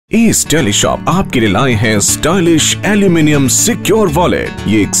इस टेलीशॉप आपके लिए लाए हैं स्टाइलिश एल्यूमिनियम सिक्योर वॉलेट।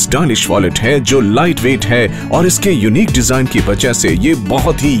 ये एक स्टाइलिश वॉलेट है जो लाइट वेट है और इसके यूनिक डिजाइन की वजह से ये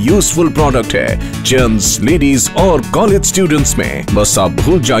बहुत ही यूजफुल प्रोडक्ट है जेंट्स, लेडीज और कॉलेज स्टूडेंट्स में। बस आप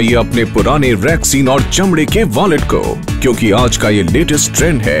भूल जाइए अपने पुराने रैक्सीन और चमड़े के वॉलेट को, क्योंकि आज का ये लेटेस्ट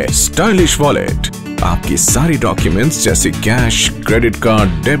ट्रेंड है स्टाइलिश वॉलेट। आपके सारे डॉक्यूमेंट्स जैसे cash, credit card,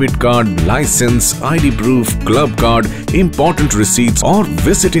 debit card, licence, ID proof, club card, important receipts और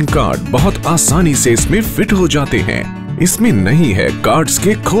विजिटिंग कार्ड बहुत आसानी से इसमें फिट हो जाते हैं। इसमें नहीं है कार्ड्स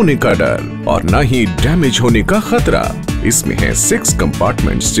के खोने का डर और न ही डैमेज होने का खतरा। इसमें है 6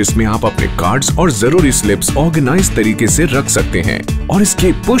 कंपार्टमेंट्स जिसमें आप अपने कार्ड्स और जरूरी स्लिप्स ऑर्गेनाइज तरीके से रख सकते हैं और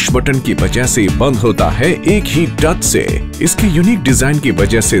इसके पुश बटन की वजह से बंद होता है एक ही टच से। इसके यूनिक डिजाइन की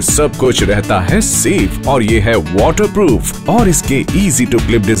वजह से सब कुछ रहता है सेफ और ये है वाटरप्रूफ, और इसके इजी टू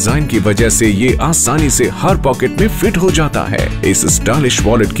क्लिप डिजाइन की वजह से ये आसानी से हर पॉकेट में फिट हो जाता है। इस स्टाइलिश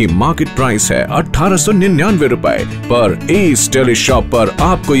वॉलेट की मार्केट प्राइस है 1899 रुपए, पर इस टेलीशॉप पर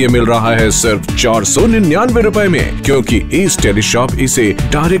आपको ये मिल रहा है सिर्फ 499 रुपए में, क्योंकि इस टेलीशॉप इसे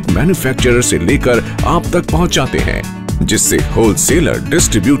डायरेक्ट मैन्युफैक्चरर से लेकर आप तक पहुंचाते हैं, जिससे होलसेलर,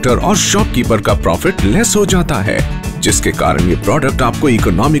 डिस्ट्रीब्यूटर और शॉपकीपर का प्रॉफिट लेस हो जाता है, जिसके कारण ये प्रोडक्ट आपको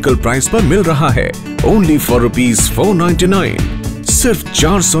इकोनॉमिकल प्राइस पर मिल रहा है ओनली फॉर ₹499, सिर्फ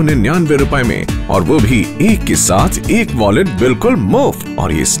 499 रुपए में, और वो भी एक के साथ एक वॉलेट बिल्कुल मुफ्त।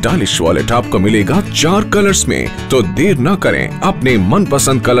 और ये स्टाइलिश वॉलेट आपको मिलेगा 4 कलर्स में, तो देर न करें, अपने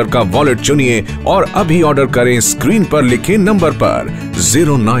मनपसंद कलर का वॉलेट चुनिए और अभी ऑर्डर करें स्क्रीन पर लिखे नंबर पर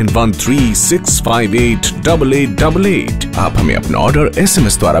 0913658888। आप हमें अपना ऑर्डर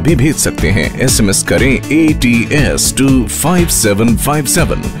SMS द्वारा भी भेज सकते हैं। SMS करें ATS to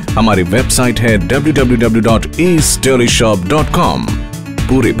 5757। हमारी वेबसाइट है www.aceteleshop.com।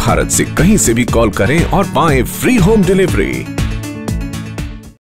 पूरे भारत से कहीं से भी कॉल करें और पाएं फ्री होम डिलीवरी।